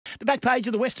The back page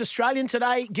of the West Australian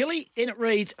today, Gilly, and it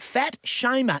reads, Fat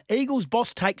Shamer, Eagles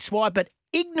boss takes swipe at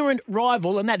ignorant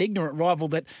rival, and that ignorant rival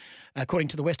that, according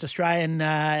to the West Australian,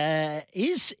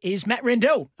 is Matt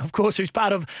Rendell, of course, who's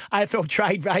part of AFL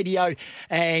Trade Radio,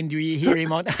 and you hear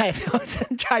him on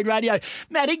AFL Trade Radio.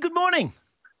 Matty, good morning.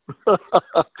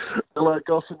 Hello,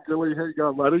 Goss and Gilly. How you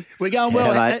going, matey? We're going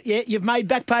well. Yeah, Yeah, you've made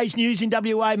back page news in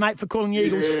WA, mate, for calling the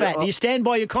Eagles fat. Do you stand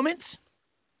by your comments?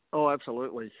 Oh,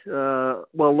 absolutely.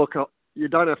 Well, look, you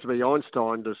don't have to be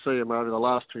Einstein to see them over the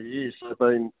last 2 years. They've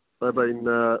been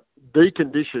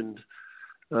deconditioned,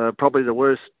 probably the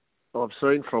worst I've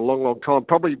seen for a long, long time.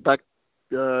 Probably back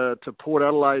to Port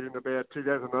Adelaide in about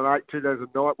 2008,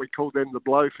 2009. We called them the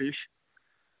Blowfish.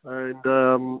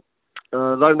 And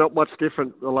they're not much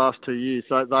different the last 2 years.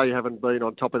 They haven't been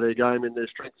on top of their game in their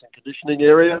strength and conditioning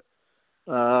area.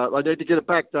 They need to get it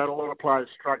back. There are a lot of players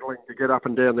struggling to get up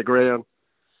and down the ground,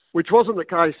 which wasn't the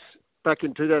case back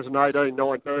in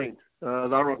 2018-19. They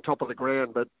were on top of the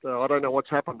ground, but I don't know what's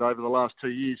happened over the last 2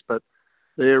 years. But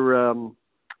they've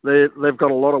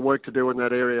got a lot of work to do in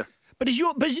that area. But is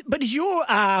your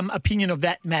opinion of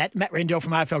that, Matt Rendell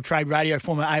from AFL Trade Radio,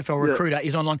 former AFL recruiter,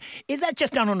 is online? Is that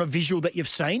just done on a visual that you've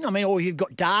seen? I mean, or you've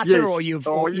got data, or you've...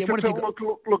 Look.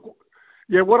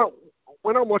 Yeah,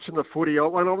 when I'm watching the footy,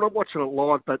 I'm not watching it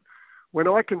live, but when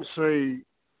I can see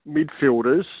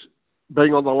midfielders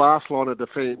being on the last line of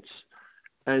defence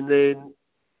and then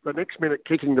the next minute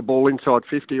kicking the ball inside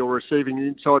 50 or receiving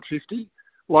inside 50,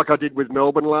 like I did with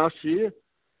Melbourne last year,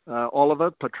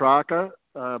 Oliver, Petrarca,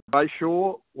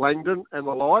 Bayshaw, Langdon and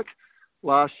the like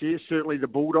last year, certainly the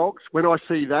Bulldogs. When I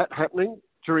see that happening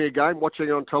during a game, watching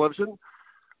it on television,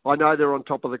 I know they're on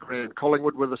top of the ground.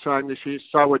 Collingwood were the same this year,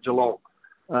 so were Geelong.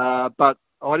 But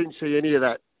I didn't see any of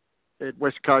that at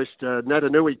West Coast.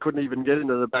 Natanui couldn't even get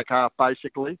into the back half,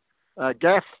 basically.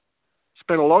 Gaff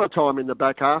spent a lot of time in the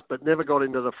back half, but never got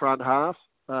into the front half.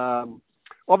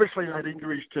 Obviously, they had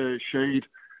injuries to Sheed.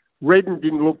 Redden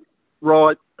didn't look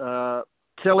right.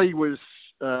 Kelly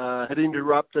had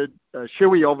interrupted.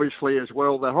 Shuey, obviously, as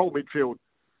well. The whole midfield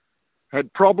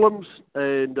had problems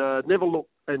and never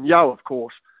looked, and Yo, of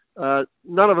course.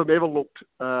 None of them ever looked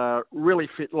really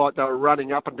fit, like they were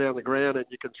running up and down the ground, and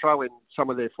you can throw in some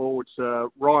of their forwards.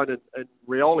 Ryan and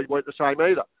Rioli weren't the same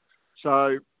either.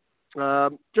 So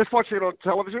just watching it on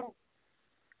television,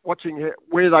 watching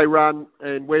where they run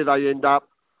and where they end up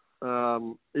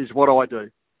is what I do.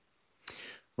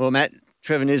 Well, Matt,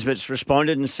 Trevor Nisbet's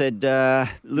responded and said a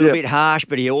little bit harsh,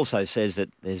 but he also says that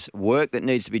there's work that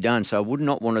needs to be done. So I would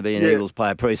not want to be an Eagles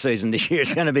player pre-season this year.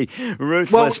 It's going to be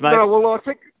ruthless, mate. I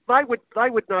think they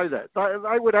would know that.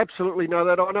 They would absolutely know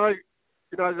that. I know,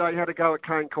 they had a go at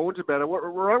Kane Corns about it.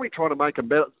 We're only trying to make them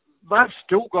better. They've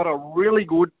still got a really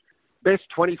good best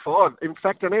 25. In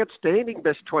fact, an outstanding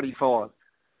best 25.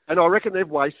 And I reckon they've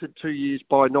wasted 2 years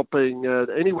by not being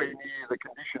anywhere near the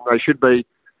condition they should be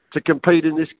to compete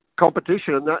in this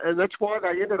competition, and that's why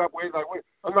they ended up where they were.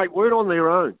 And they weren't on their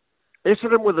own.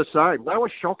 Essendon were the same. They were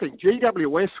shocking.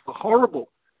 GWS were horrible.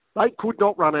 They could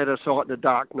not run out of sight in a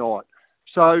dark night.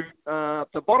 So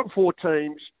the bottom four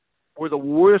teams were the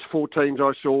worst four teams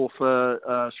I saw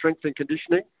for strength and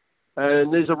conditioning,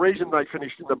 and there's a reason they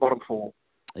finished in the bottom four.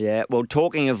 Yeah, well,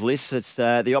 talking of lists, it's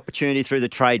the opportunity through the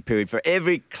trade period for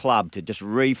every club to just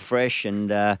refresh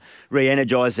and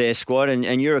re-energise their squad,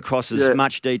 and you're across as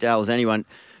much detail as anyone.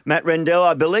 Matt Rendell,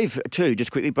 I believe, too,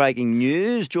 just quickly breaking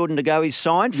news, Jordan De Goey's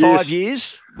signed 5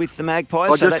 years with the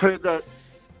Magpies. I just heard that.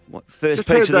 First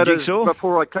piece of the jigsaw?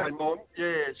 Before I came on,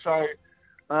 so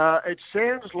it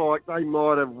sounds like they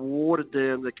might have watered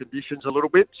down the conditions a little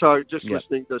bit. So just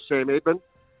listening to Sam Edmund,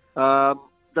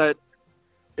 that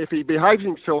if he behaves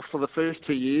himself for the first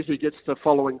 2 years, he gets the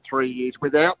following 3 years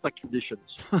without the conditions.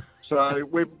 So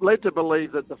we're led to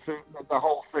believe that the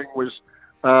whole thing was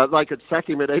they could sack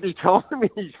him at any time in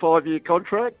his 5-year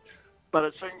contract, but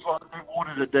it seems like they've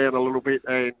watered it down a little bit,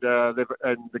 and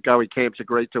the Goey camps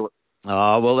agreed to it.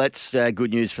 Oh, well, that's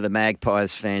good news for the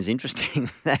Magpies fans. Interesting.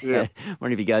 I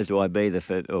wonder if he goes to IB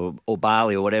or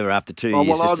Bali or whatever after 2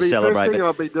 years just to celebrate. The first thing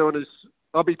I'll be doing is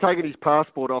I'll be taking his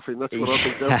passport off him. That's what I'll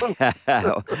be doing.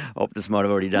 Optus might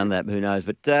have already done that. Who knows?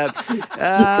 But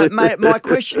mate, my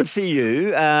question for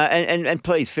you, and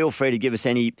please feel free to give us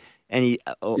any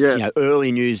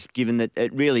early news, given that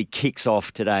it really kicks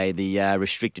off today. The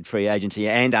restricted free agency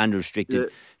and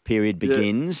unrestricted period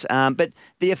begins. But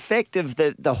the effect of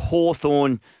the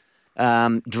Hawthorn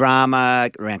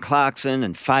drama around Clarkson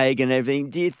and Fagan and everything,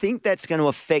 do you think that's going to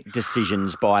affect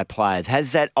decisions by players?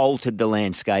 Has that altered the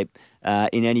landscape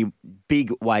in any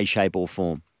big way, shape or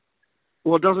form?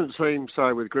 Well, it doesn't seem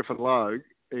so with Griffin Logue.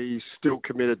 He's still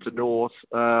committed to North.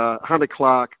 Hunter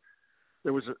Clark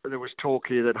there was talk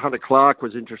here that Hunter Clark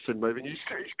was interested in moving. He's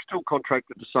still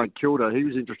contracted to St Kilda. He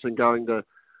was interested in going to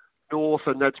North,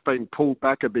 and that's been pulled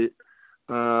back a bit.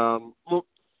 Look,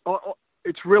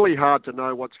 it's really hard to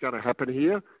know what's going to happen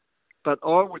here, but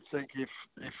I would think if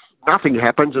nothing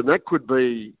happens, and that could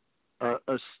be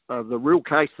the real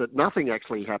case that nothing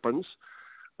actually happens,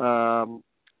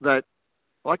 that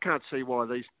I can't see why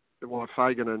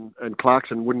Fagan and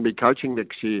Clarkson wouldn't be coaching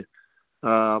next year,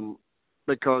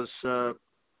 because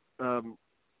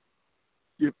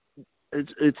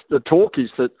it's the talk is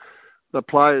that the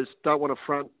players don't want to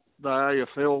front the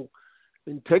AFL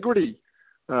integrity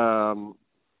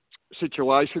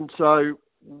situation. So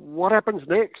what happens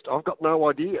next? I've got no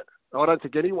idea. I don't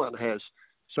think anyone has.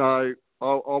 So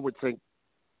I would think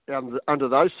under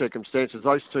those circumstances,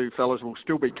 those two fellas will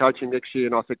still be coaching next year,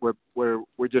 and I think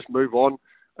we just move on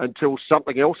until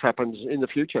something else happens in the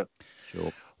future.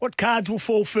 Sure. What cards will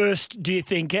fall first, do you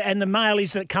think? And the mail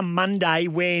is that come Monday,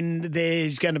 when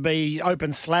there's going to be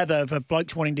open slather for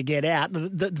blokes wanting to get out,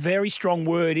 the very strong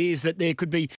word is that there could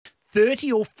be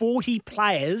 30 or 40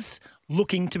 players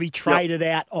looking to be traded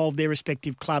out of their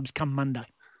respective clubs come Monday.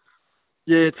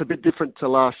 Yeah, it's a bit different to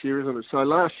last year, isn't it? So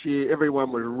last year,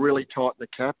 everyone was really tight in the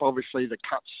cap. Obviously, the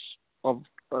cuts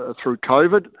through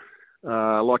COVID,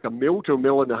 like $1 million to $1.5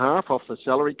 million off the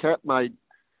salary cap, made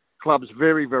clubs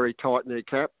very, very tight in their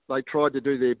cap. They tried to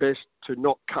do their best to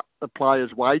not cut the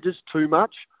players' wages too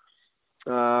much.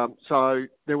 So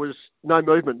there was no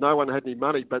movement. No one had any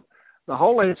money. But the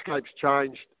whole landscape's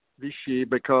changed this year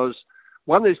because,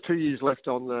 one, there's 2 years left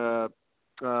on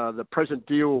the present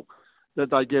deal that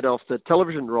they get off the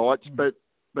television rights. But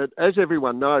as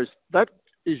everyone knows, that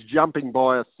is jumping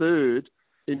by a third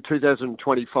in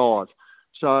 2025.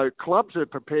 So clubs are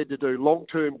prepared to do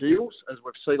long-term deals, as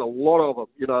we've seen a lot of them,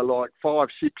 like 5,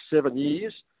 6, 7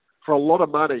 years for a lot of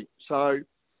money. So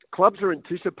clubs are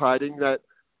anticipating that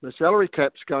the salary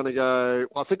cap's going to go,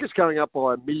 I think it's going up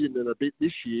by $1 million and a bit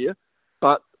this year,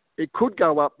 but it could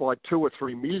go up by $2 or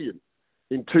 $3 million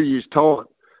in 2 years' time.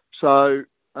 So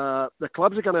the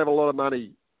clubs are going to have a lot of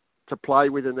money to play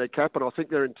with in their cap, and I think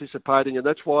they're anticipating, and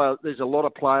that's why there's a lot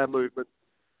of player movement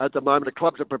at the moment. The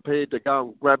clubs are prepared to go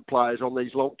and grab players on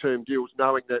these long-term deals,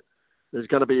 knowing that there's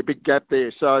going to be a big gap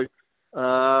there. So,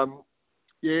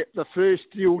 the first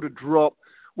deal to drop,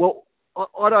 well,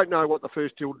 I don't know what the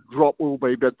first deal to drop will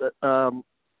be, but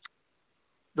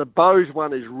the Bowes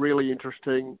one is really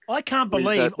interesting. I cannot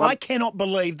believe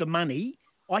the money.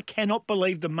 I cannot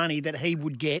believe the money that he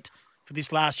would get for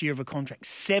this last year of a contract.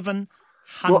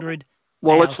 700,000.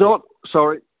 Well, it's not.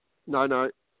 Sorry, no.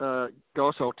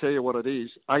 Guys, I'll tell you what it is.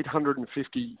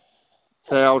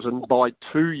 850,000 by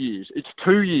 2 years. It's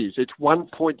 2 years. It's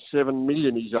 1.7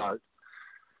 million he's owed.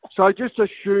 So just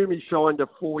assume he signed a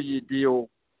 4-year deal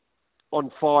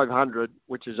on 500,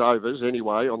 which is overs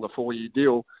anyway, on the 4-year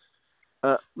deal.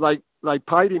 They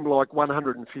paid him like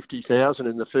 150,000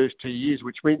 in the first 2 years,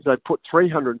 which means they put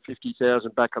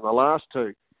 350,000 back on the last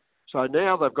two. So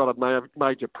now they've got a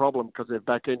major problem because they've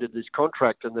back-ended this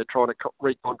contract and they're trying to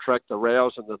recontract the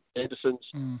Rouse and the Andersons.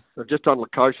 They've just done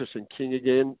Lukosius and King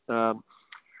again.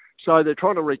 So they're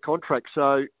trying to recontract.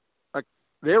 So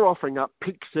they're offering up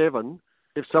pick 7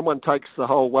 if someone takes the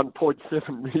whole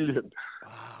 1.7 million.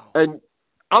 Wow. And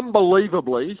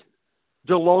unbelievably,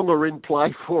 Geelong are in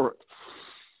play for it.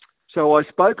 So I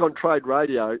spoke on Trade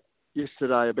Radio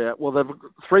yesterday about, well, they've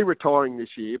 3 retiring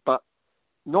this year, but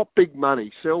not big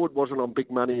money. Selwood wasn't on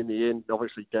big money in the end.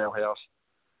 Obviously, Dowhouse.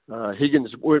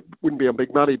 Higgins wouldn't be on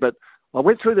big money. But I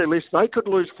went through their list. They could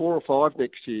lose 4 or 5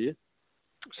 next year.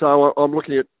 So I'm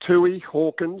looking at Toohey,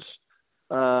 Hawkins,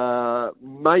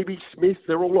 maybe Smith.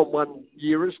 They're all on 1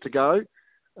 years to go.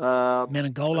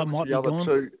 Menegola might be gone.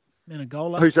 2.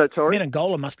 Menegola. Who's that, sorry?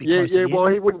 Menegola must be close to the end. Well,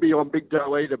 he wouldn't be on big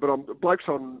dough either. But blokes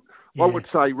on, I would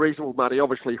say, reasonable money.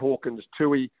 Obviously, Hawkins,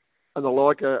 Toohey, and the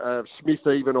like, Smith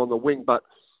even on the wing. But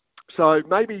so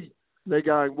maybe they're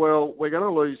going, well, we're going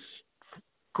to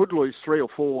could lose 3 or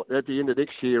 4 at the end of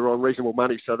next year on reasonable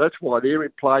money. So that's why they're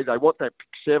in play. They want that pick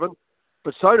 7.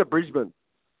 But so do Brisbane,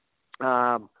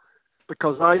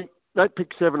 because that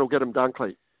pick 7 will get them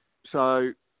Dunkley.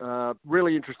 So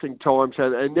really interesting times.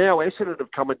 And now Essendon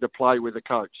have come into play with the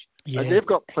coach. Yeah. And they've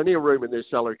got plenty of room in their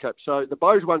salary cap. So the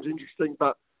Bowes one's interesting,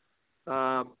 but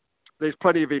there's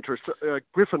plenty of interest.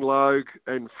 Griffin Logue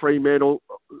and Fremantle,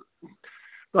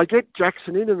 they get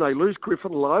Jackson in and they lose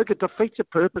Griffin Logue. It defeats the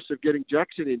purpose of getting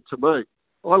Jackson in, to me.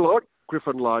 I like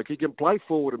Griffin Logue. He can play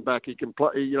forward and back. He can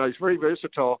play, he's very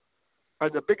versatile.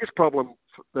 And the biggest problem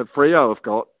that Freo have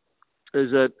got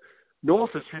is that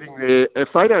North is sitting there. If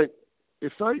they don't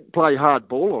if they play hard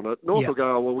ball on it, North Yeah. will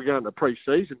go, well, we're going to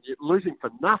pre-season, you're losing for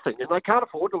nothing. And they can't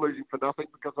afford to lose him for nothing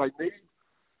because they need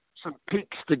some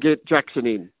picks to get Jackson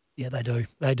in. Yeah, they do.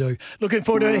 They do. Looking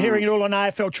forward to hearing it all on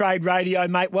AFL Trade Radio,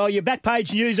 mate. Well, your back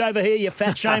page news over here, you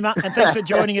fat shamer. And thanks for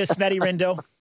joining us, Matty Rendell.